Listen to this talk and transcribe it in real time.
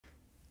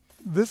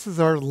This is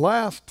our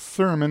last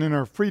sermon in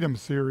our Freedom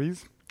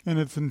series, and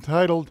it's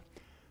entitled,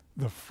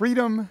 The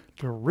Freedom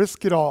to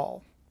Risk It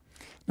All.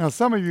 Now,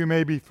 some of you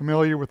may be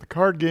familiar with the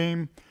card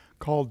game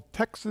called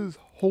Texas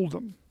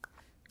Hold'em.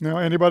 Now,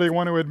 anybody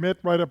want to admit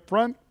right up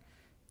front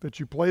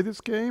that you play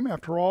this game?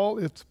 After all,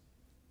 it's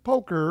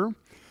poker,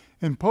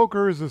 and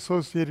poker is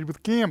associated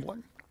with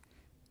gambling.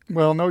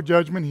 Well, no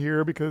judgment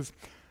here because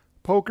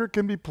poker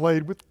can be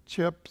played with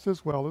chips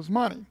as well as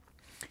money.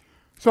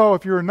 So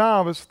if you're a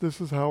novice, this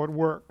is how it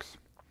works.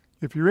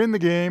 If you're in the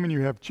game and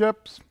you have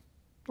chips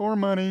or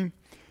money,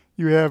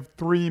 you have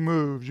three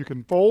moves. You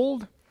can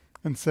fold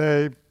and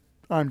say,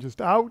 I'm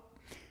just out.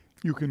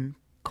 You can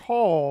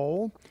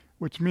call,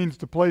 which means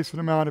to place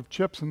an amount of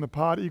chips in the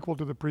pot equal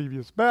to the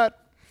previous bet.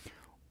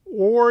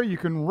 Or you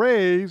can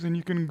raise and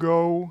you can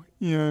go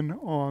in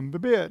on the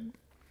bid.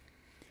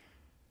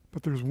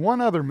 But there's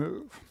one other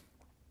move.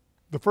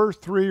 The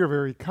first three are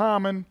very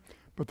common,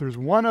 but there's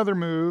one other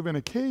move, and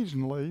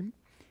occasionally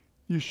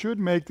you should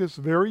make this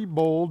very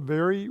bold,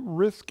 very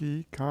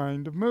risky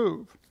kind of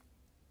move.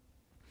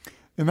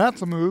 And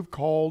that's a move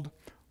called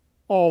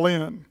all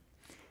in.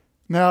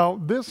 Now,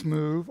 this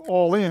move,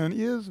 all in,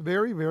 is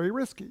very, very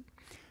risky.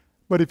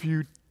 But if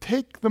you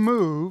take the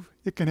move,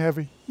 it can have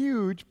a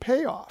huge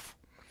payoff.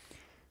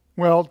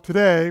 Well,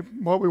 today,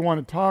 what we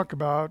want to talk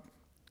about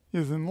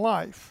is in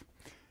life.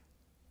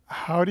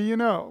 How do you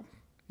know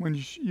when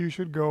you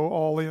should go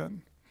all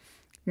in?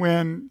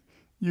 When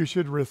you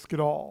should risk it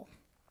all?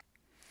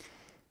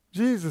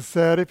 Jesus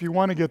said if you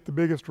want to get the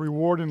biggest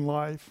reward in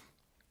life,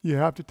 you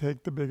have to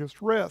take the biggest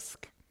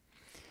risk.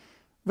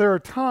 There are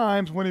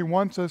times when he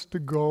wants us to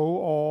go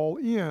all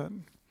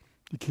in.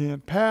 You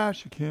can't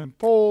pass, you can't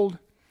fold.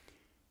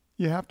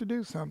 You have to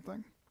do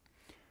something.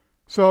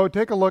 So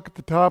take a look at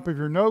the top of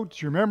your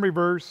notes, your memory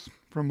verse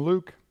from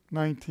Luke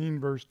 19,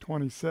 verse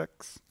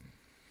 26.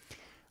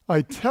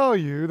 I tell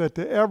you that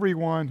to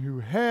everyone who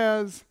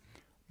has,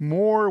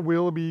 more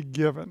will be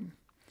given.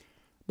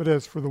 But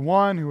as for the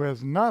one who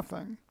has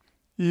nothing,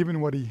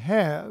 even what he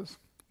has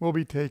will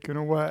be taken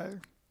away.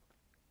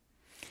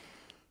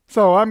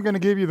 So I'm going to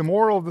give you the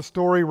moral of the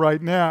story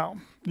right now.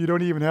 You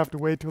don't even have to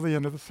wait till the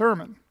end of the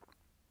sermon.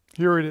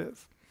 Here it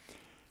is.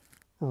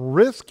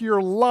 Risk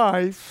your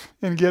life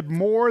and get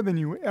more than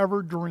you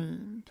ever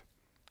dreamed.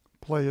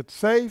 Play it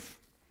safe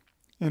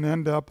and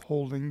end up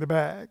holding the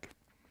bag.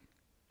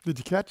 Did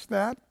you catch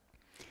that?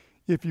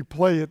 If you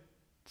play it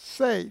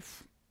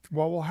safe,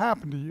 what will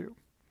happen to you?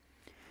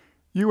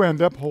 You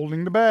end up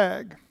holding the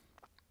bag.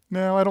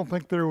 Now, I don't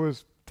think there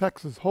was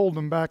Texas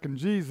Hold'em back in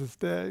Jesus'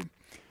 day,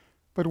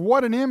 but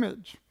what an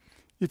image.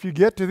 If you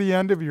get to the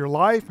end of your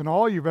life and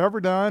all you've ever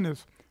done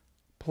is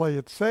play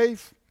it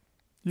safe,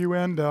 you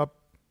end up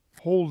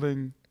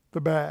holding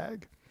the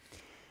bag.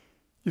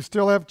 You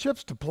still have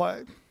chips to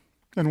play,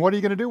 and what are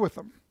you going to do with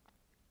them?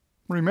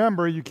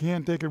 Remember, you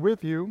can't take it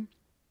with you,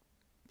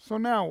 so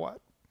now what?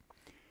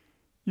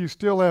 You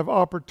still have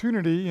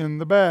opportunity in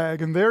the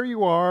bag. And there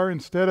you are,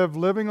 instead of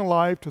living a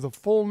life to the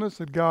fullness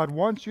that God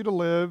wants you to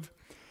live,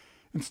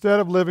 instead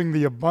of living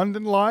the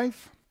abundant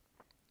life,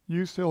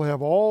 you still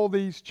have all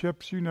these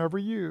chips you never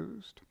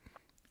used,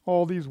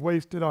 all these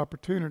wasted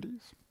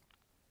opportunities.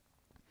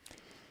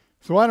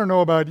 So I don't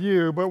know about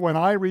you, but when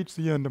I reach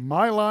the end of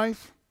my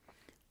life,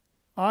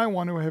 I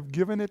want to have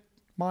given it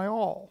my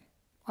all.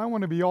 I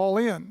want to be all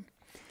in.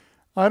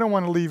 I don't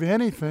want to leave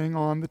anything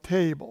on the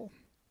table.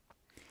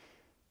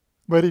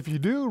 But if you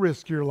do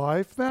risk your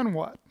life, then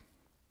what?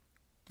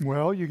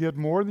 Well, you get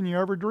more than you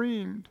ever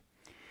dreamed.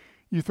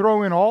 You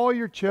throw in all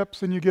your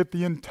chips and you get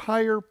the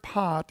entire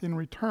pot in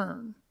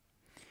return.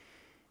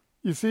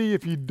 You see,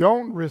 if you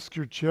don't risk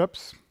your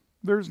chips,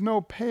 there's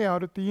no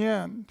payout at the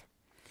end.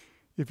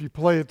 If you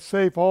play it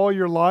safe all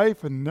your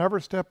life and never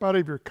step out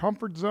of your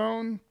comfort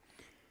zone,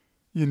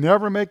 you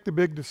never make the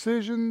big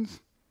decisions,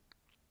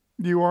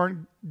 you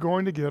aren't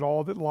going to get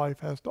all that life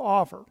has to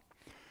offer.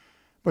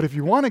 But if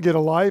you want to get a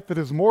life that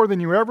is more than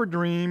you ever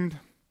dreamed,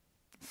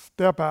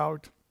 step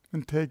out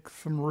and take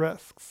some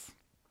risks.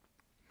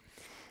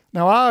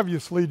 Now,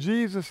 obviously,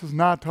 Jesus is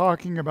not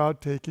talking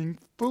about taking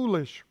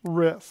foolish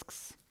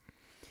risks.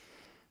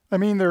 I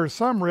mean, there are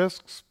some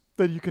risks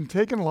that you can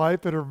take in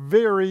life that are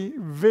very,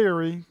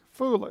 very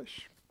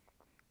foolish.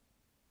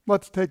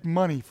 Let's take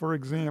money, for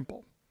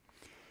example.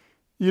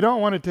 You don't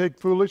want to take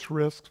foolish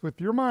risks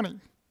with your money.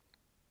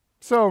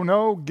 So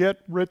no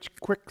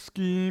get-rich-quick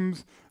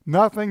schemes,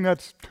 nothing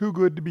that's too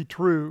good to be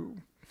true,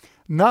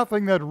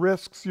 nothing that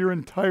risks your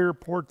entire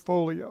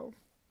portfolio.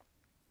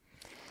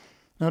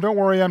 Now don't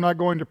worry, I'm not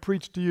going to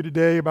preach to you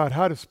today about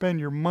how to spend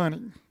your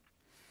money,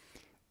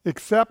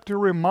 except to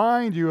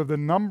remind you of the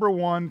number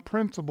one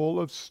principle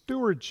of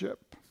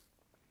stewardship,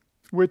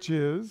 which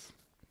is,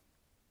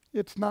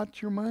 it's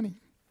not your money.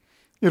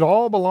 It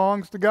all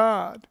belongs to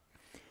God.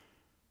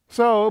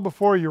 So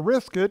before you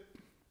risk it,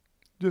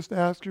 just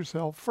ask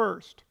yourself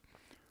first,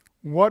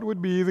 what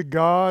would be the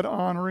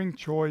God-honoring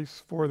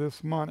choice for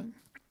this money?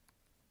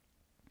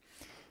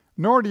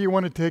 Nor do you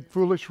want to take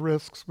foolish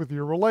risks with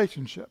your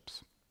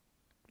relationships,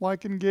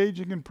 like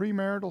engaging in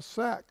premarital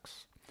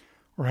sex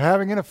or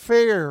having an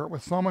affair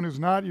with someone who's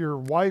not your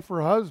wife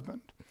or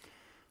husband,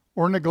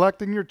 or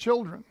neglecting your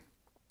children.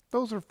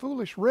 Those are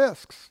foolish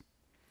risks.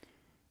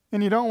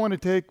 And you don't want to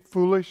take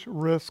foolish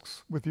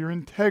risks with your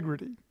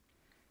integrity.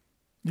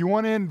 You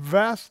want to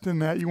invest in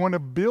that. You want to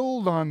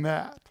build on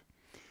that.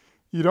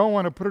 You don't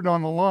want to put it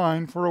on the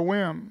line for a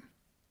whim.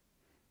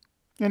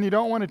 And you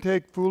don't want to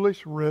take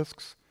foolish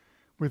risks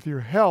with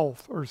your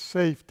health or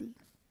safety.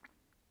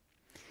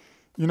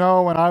 You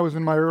know, when I was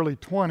in my early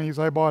 20s,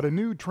 I bought a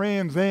new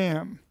Trans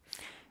Am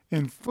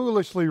and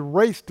foolishly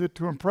raced it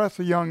to impress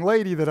a young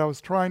lady that I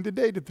was trying to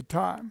date at the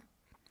time.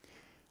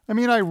 I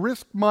mean, I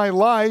risked my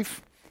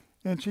life,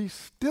 and she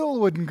still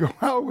wouldn't go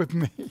out with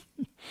me.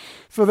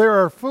 So there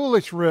are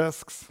foolish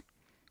risks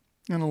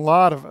in a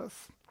lot of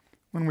us.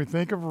 When we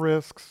think of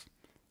risks,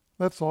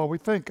 that's all we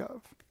think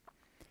of.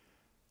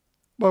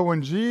 But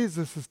when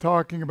Jesus is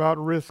talking about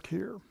risk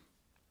here,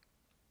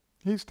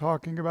 he's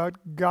talking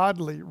about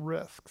godly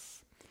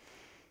risks.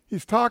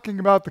 He's talking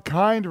about the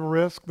kind of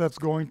risk that's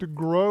going to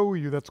grow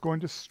you, that's going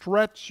to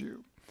stretch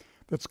you,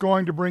 that's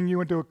going to bring you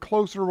into a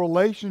closer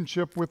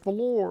relationship with the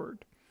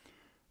Lord.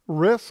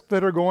 Risks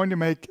that are going to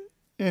make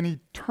an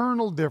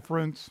eternal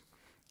difference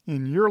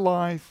in your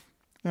life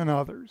and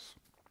others.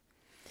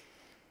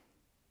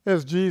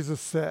 As Jesus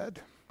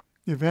said,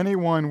 if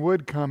anyone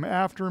would come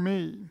after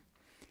me,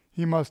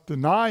 he must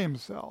deny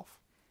himself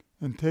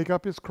and take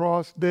up his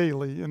cross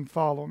daily and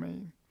follow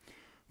me.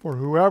 For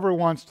whoever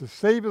wants to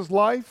save his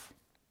life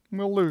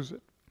will lose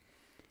it.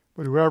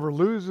 But whoever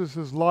loses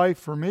his life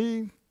for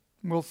me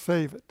will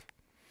save it.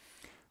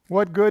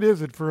 What good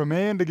is it for a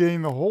man to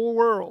gain the whole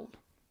world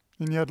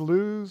and yet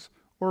lose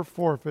or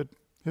forfeit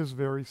his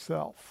very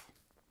self?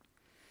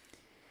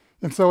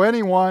 And so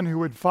anyone who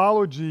would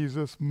follow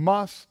Jesus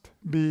must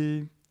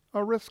be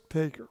a risk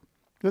taker.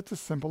 It's as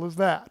simple as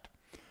that.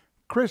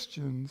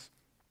 Christians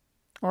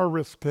are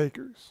risk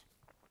takers.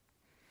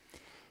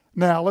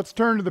 Now, let's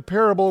turn to the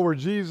parable where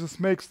Jesus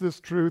makes this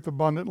truth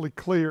abundantly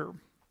clear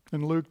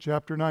in Luke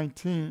chapter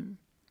 19.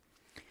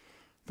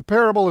 The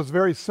parable is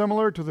very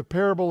similar to the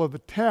parable of the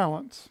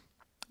talents,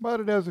 but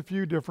it has a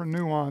few different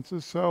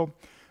nuances, so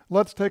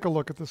let's take a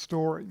look at the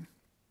story.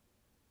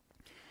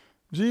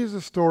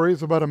 Jesus' story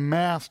is about a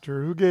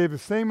master who gave the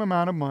same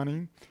amount of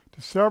money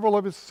to several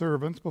of his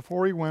servants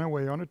before he went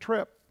away on a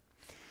trip.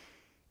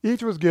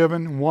 Each was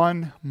given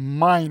 1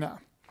 mina,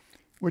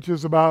 which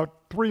is about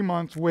 3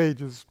 months'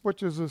 wages,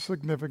 which is a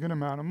significant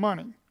amount of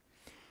money.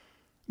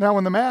 Now,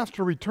 when the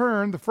master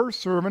returned, the first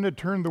servant had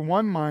turned the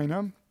 1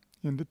 mina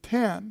into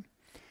 10.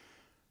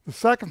 The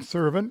second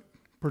servant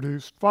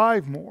produced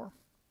 5 more,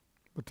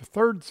 but the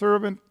third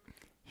servant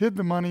hid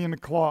the money in a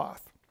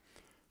cloth.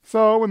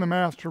 So when the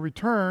master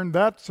returned,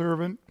 that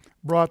servant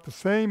brought the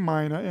same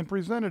mina and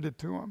presented it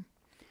to him.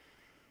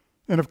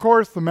 And of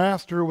course, the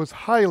master was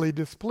highly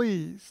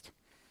displeased.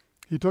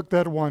 He took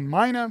that 1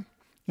 mina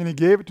and he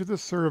gave it to the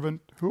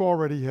servant who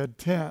already had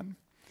 10.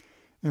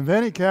 And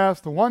then he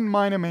cast the 1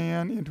 mina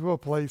man into a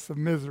place of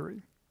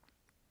misery.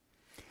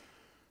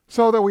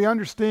 So that we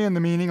understand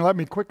the meaning, let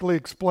me quickly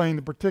explain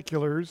the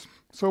particulars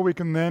so we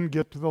can then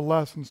get to the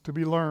lessons to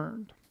be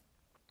learned.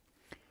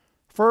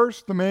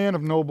 First, the man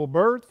of noble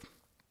birth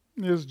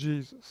is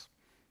Jesus.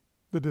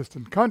 The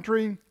distant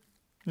country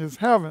is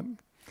heaven.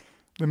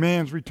 The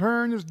man's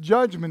return is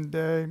judgment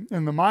day,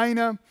 and the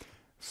mina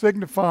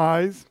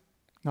signifies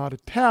not a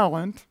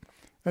talent,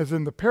 as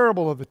in the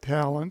parable of the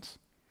talents,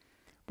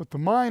 but the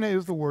mina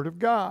is the word of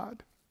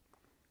God.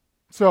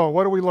 So,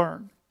 what do we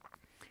learn?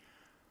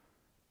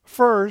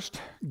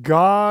 First,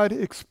 God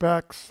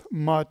expects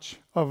much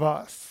of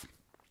us.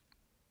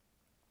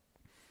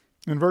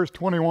 In verse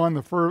 21,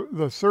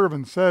 the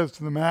servant says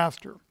to the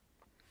master,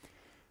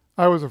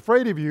 I was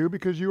afraid of you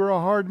because you are a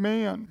hard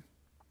man.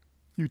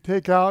 You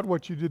take out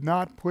what you did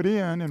not put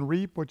in and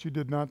reap what you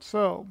did not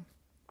sow.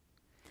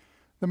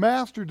 The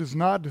master does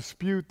not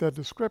dispute that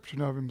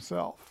description of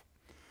himself.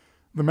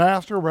 The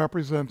master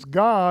represents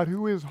God,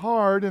 who is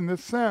hard in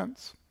this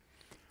sense.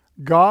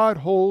 God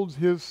holds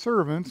his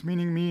servants,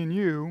 meaning me and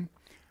you,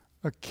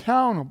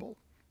 accountable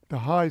to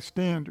high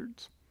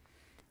standards.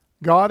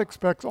 God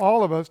expects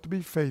all of us to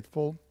be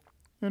faithful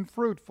and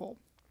fruitful.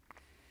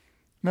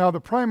 Now,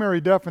 the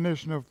primary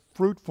definition of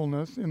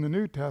fruitfulness in the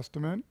New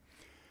Testament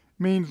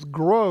means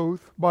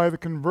growth by the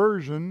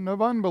conversion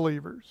of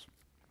unbelievers.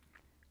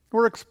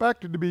 We're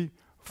expected to be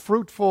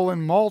fruitful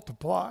and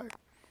multiply,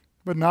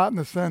 but not in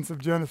the sense of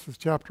Genesis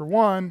chapter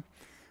 1,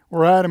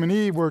 where Adam and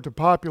Eve were to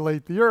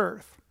populate the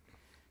earth,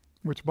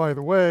 which, by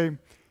the way,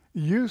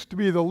 used to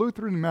be the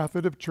Lutheran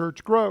method of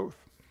church growth.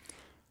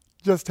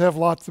 Just have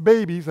lots of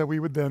babies that we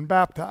would then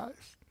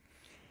baptize.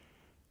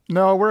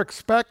 No, we're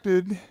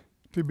expected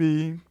to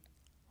be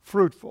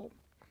fruitful,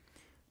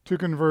 to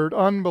convert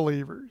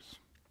unbelievers.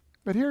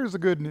 But here's the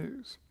good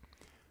news.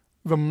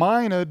 The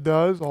mina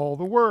does all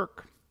the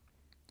work.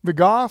 The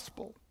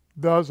gospel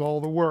does all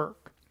the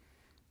work.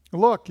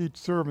 Look, each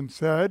servant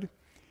said,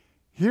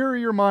 here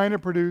your mina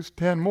produced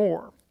 10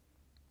 more,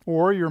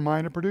 or your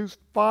mina produced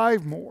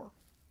 5 more.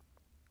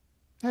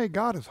 Hey,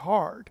 God is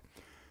hard,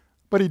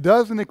 but he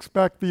doesn't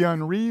expect the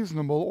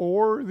unreasonable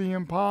or the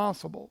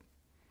impossible.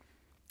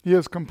 He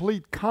has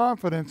complete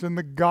confidence in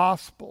the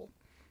gospel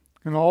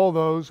and all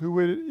those who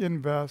would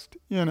invest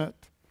in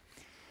it.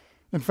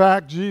 In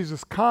fact,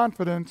 Jesus'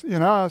 confidence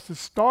in us is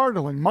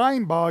startling,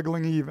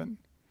 mind-boggling even.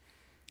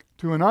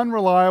 To an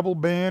unreliable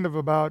band of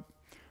about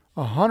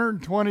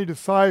 120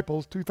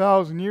 disciples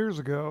 2,000 years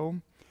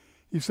ago,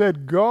 he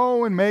said,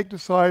 "Go and make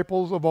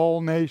disciples of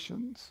all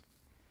nations."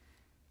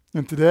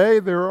 And today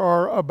there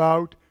are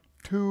about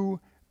 2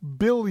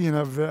 billion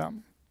of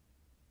them.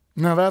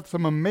 Now that's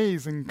some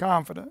amazing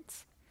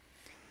confidence.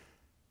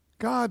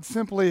 God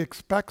simply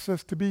expects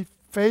us to be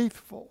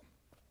faithful,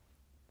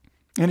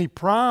 and he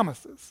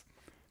promises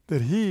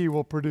that he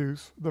will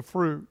produce the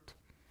fruit.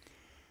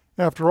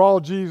 After all,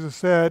 Jesus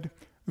said,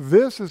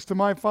 "This is to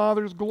my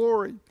Father's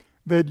glory,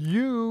 that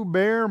you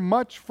bear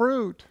much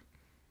fruit,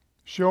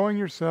 showing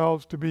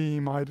yourselves to be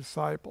my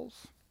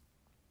disciples."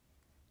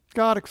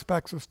 God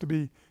expects us to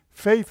be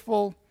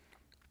faithful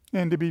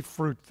and to be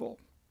fruitful.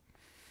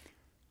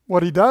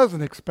 What he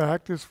doesn't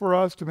expect is for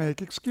us to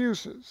make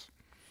excuses,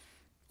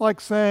 like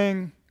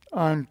saying,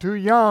 "I'm too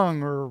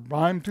young," or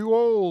 "I'm too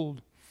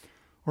old,"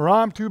 or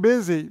 "I'm too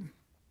busy,"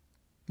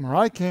 or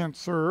 "I can't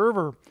serve,"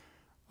 or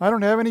 "I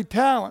don't have any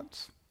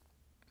talents,"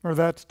 or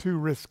 "that's too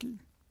risky."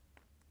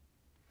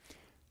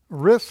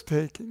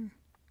 Risk-taking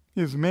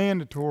is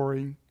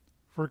mandatory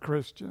for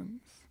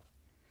Christians.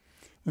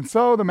 And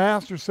so the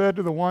master said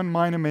to the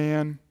one-minded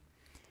man,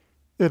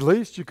 "At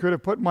least you could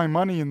have put my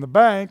money in the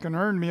bank and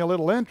earned me a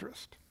little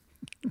interest."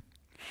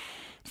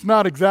 It's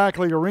not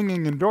exactly a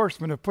ringing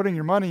endorsement of putting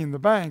your money in the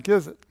bank,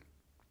 is it?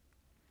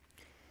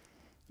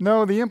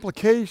 No, the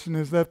implication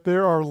is that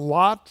there are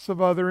lots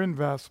of other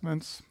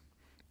investments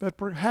that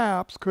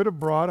perhaps could have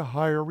brought a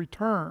higher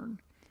return,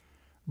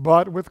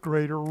 but with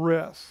greater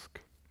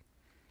risk.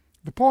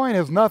 The point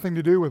has nothing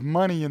to do with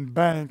money in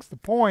banks. The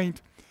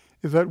point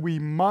is that we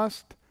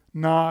must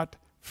not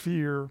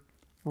fear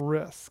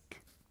risk.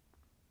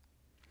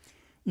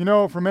 You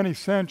know, for many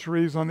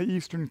centuries on the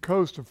eastern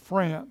coast of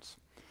France,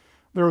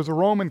 there was a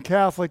Roman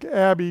Catholic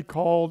abbey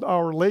called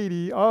Our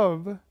Lady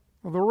of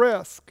the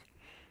Risk.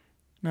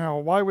 Now,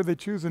 why would they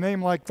choose a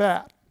name like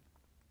that?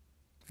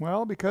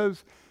 Well,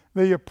 because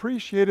they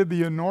appreciated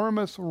the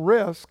enormous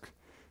risk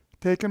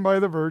taken by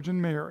the Virgin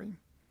Mary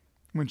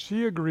when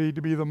she agreed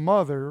to be the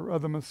mother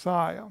of the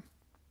Messiah.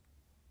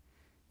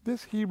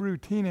 This Hebrew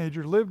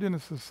teenager lived in a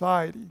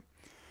society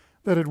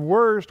that at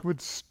worst would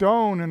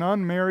stone an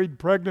unmarried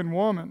pregnant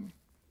woman,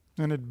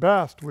 and at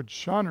best would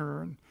shun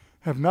her and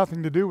have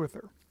nothing to do with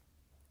her.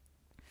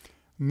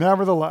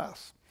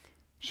 Nevertheless,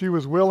 she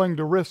was willing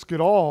to risk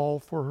it all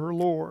for her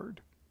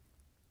Lord.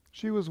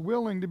 She was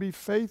willing to be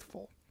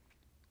faithful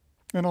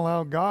and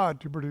allow God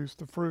to produce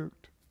the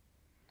fruit.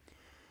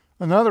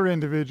 Another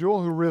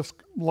individual who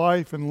risked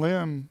life and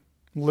limb,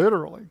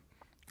 literally,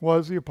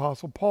 was the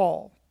Apostle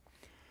Paul.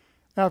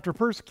 After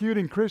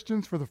persecuting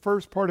Christians for the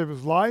first part of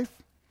his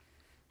life,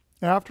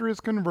 after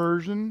his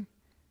conversion,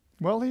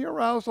 well, he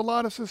aroused a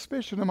lot of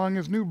suspicion among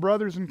his new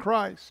brothers in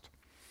Christ,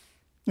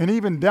 and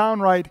even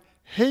downright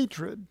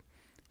hatred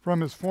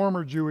from his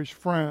former Jewish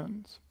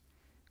friends.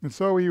 And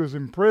so he was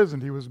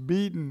imprisoned, he was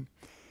beaten,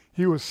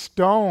 he was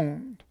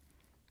stoned,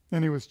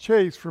 and he was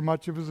chased for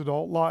much of his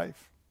adult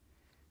life.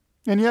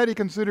 And yet he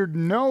considered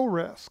no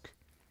risk,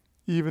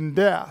 even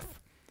death,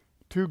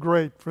 too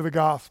great for the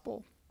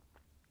gospel.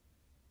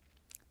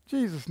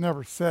 Jesus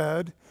never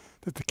said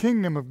that the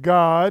kingdom of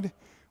God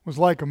was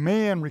like a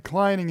man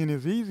reclining in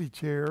his easy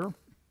chair.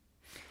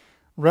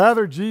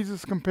 Rather,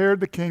 Jesus compared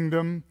the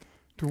kingdom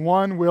to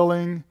one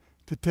willing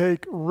to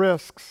take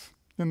risks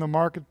in the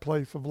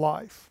marketplace of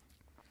life.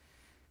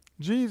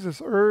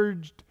 Jesus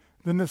urged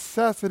the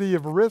necessity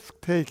of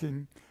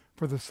risk-taking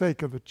for the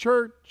sake of the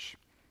church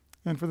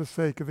and for the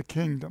sake of the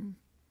kingdom.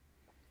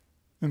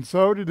 And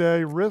so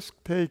today,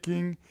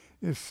 risk-taking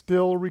is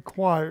still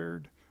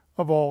required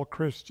of all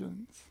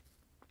Christians.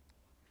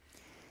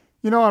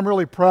 You know, I'm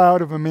really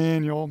proud of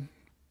Emmanuel,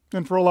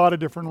 and for a lot of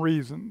different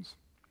reasons.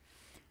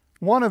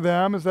 One of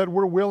them is that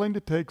we're willing to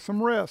take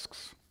some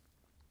risks.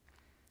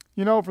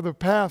 You know, for the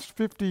past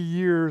 50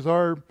 years,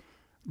 our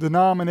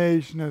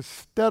denomination has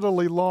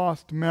steadily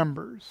lost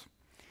members.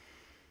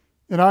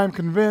 And I'm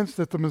convinced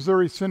that the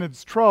Missouri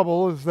Synod's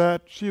trouble is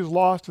that she has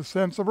lost a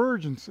sense of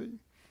urgency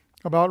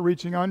about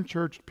reaching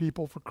unchurched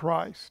people for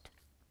Christ.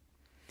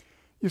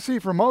 You see,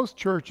 for most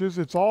churches,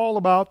 it's all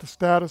about the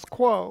status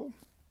quo.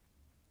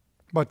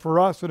 But for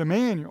us at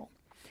Emmanuel,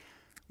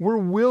 we're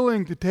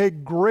willing to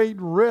take great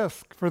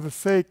risk for the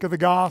sake of the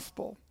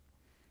gospel.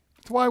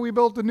 That's why we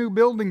built a new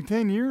building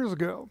 10 years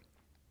ago,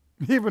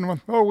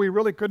 even though we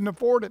really couldn't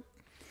afford it,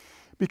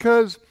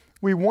 because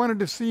we wanted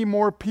to see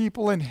more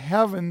people in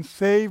heaven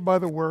saved by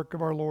the work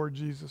of our Lord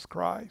Jesus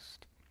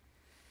Christ.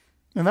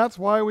 And that's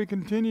why we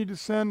continue to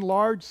send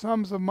large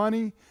sums of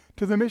money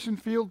to the mission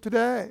field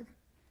today.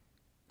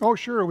 Oh,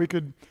 sure, we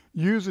could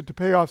use it to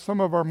pay off some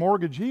of our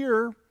mortgage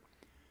here,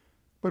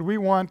 but we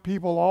want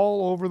people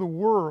all over the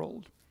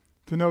world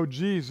to know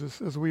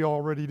Jesus as we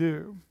already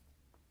do.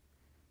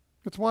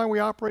 It's why we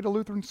operate a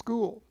Lutheran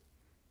school,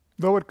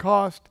 though it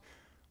cost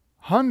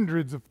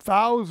hundreds of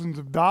thousands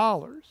of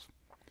dollars,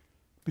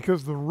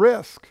 because the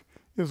risk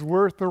is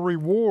worth the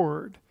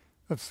reward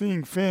of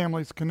seeing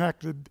families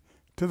connected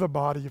to the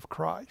body of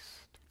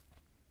Christ.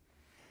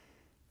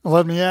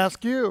 Let me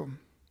ask you,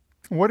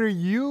 what are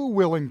you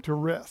willing to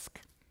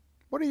risk?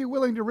 What are you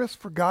willing to risk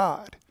for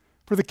God,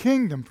 for the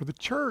kingdom, for the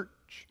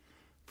church,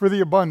 for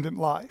the abundant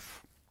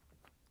life?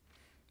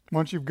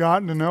 Once you've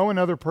gotten to know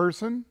another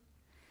person,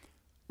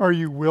 are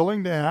you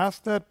willing to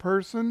ask that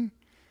person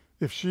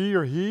if she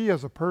or he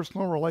has a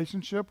personal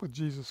relationship with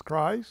Jesus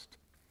Christ?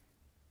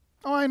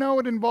 Oh, I know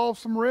it involves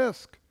some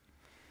risk.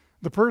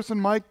 The person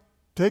might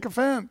take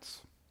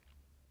offense,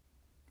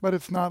 but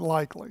it's not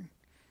likely.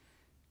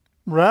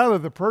 Rather,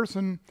 the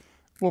person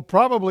will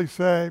probably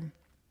say,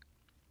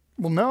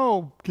 well,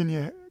 no, can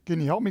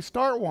you help me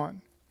start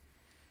one?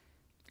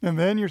 And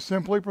then you're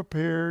simply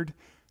prepared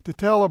to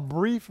tell a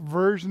brief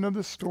version of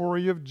the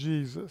story of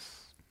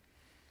Jesus,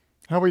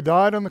 how he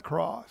died on the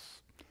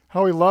cross,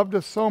 how he loved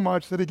us so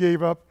much that he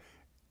gave up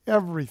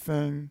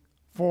everything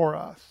for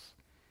us,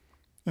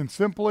 and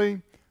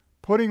simply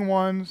putting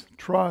one's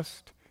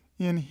trust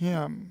in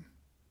him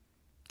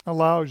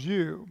allows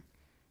you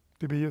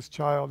to be his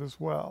child as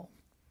well.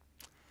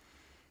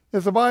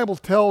 As the Bible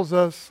tells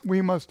us,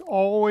 we must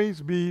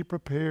always be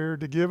prepared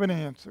to give an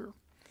answer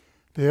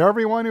to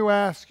everyone who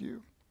asks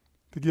you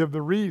to give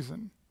the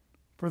reason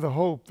for the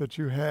hope that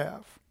you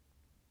have.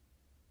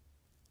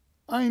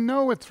 I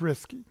know it's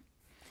risky,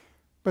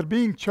 but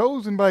being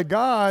chosen by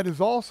God is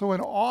also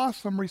an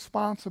awesome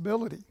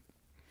responsibility.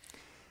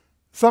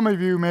 Some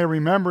of you may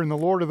remember in The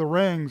Lord of the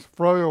Rings,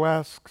 Frodo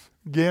asks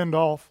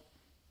Gandalf,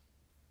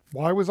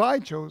 "Why was I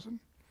chosen?"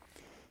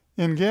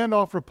 And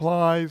Gandalf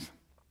replies,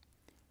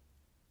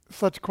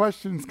 "Such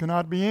questions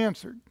cannot be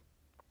answered.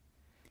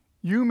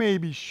 You may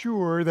be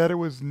sure that it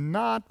was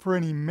not for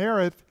any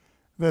merit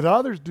that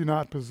others do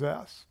not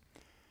possess,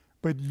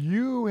 but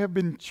you have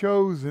been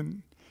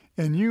chosen,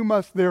 and you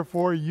must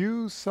therefore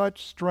use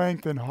such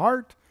strength and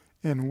heart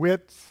and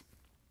wits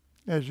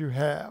as you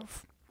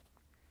have."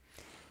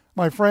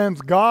 My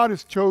friends, God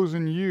has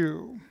chosen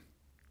you,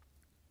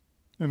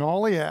 and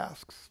all he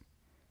asks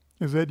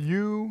is that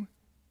you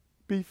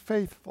be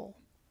faithful,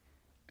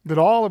 that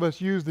all of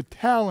us use the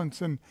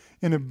talents and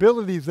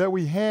abilities that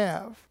we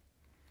have,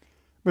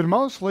 but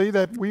mostly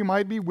that we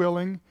might be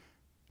willing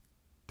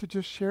to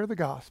just share the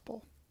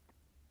gospel.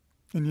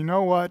 And you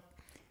know what?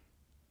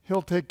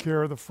 He'll take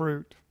care of the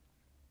fruit.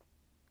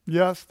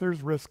 Yes,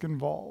 there's risk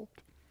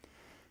involved.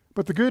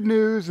 But the good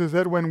news is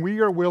that when we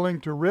are willing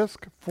to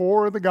risk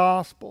for the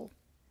gospel,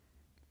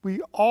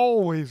 we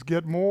always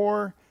get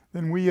more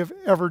than we have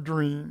ever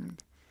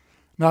dreamed.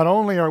 Not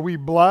only are we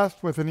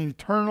blessed with an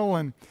eternal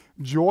and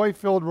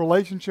joy-filled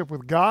relationship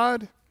with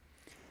God,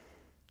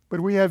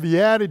 but we have the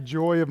added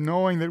joy of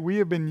knowing that we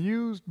have been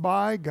used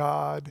by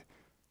God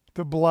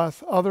to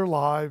bless other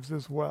lives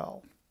as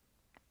well.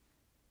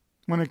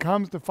 When it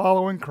comes to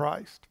following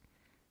Christ,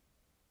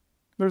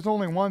 there's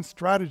only one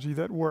strategy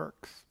that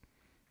works,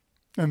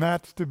 and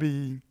that's to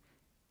be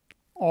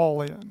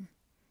all in.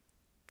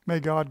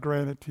 May God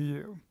grant it to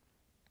you,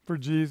 for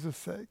Jesus'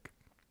 sake.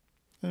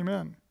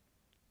 Amen.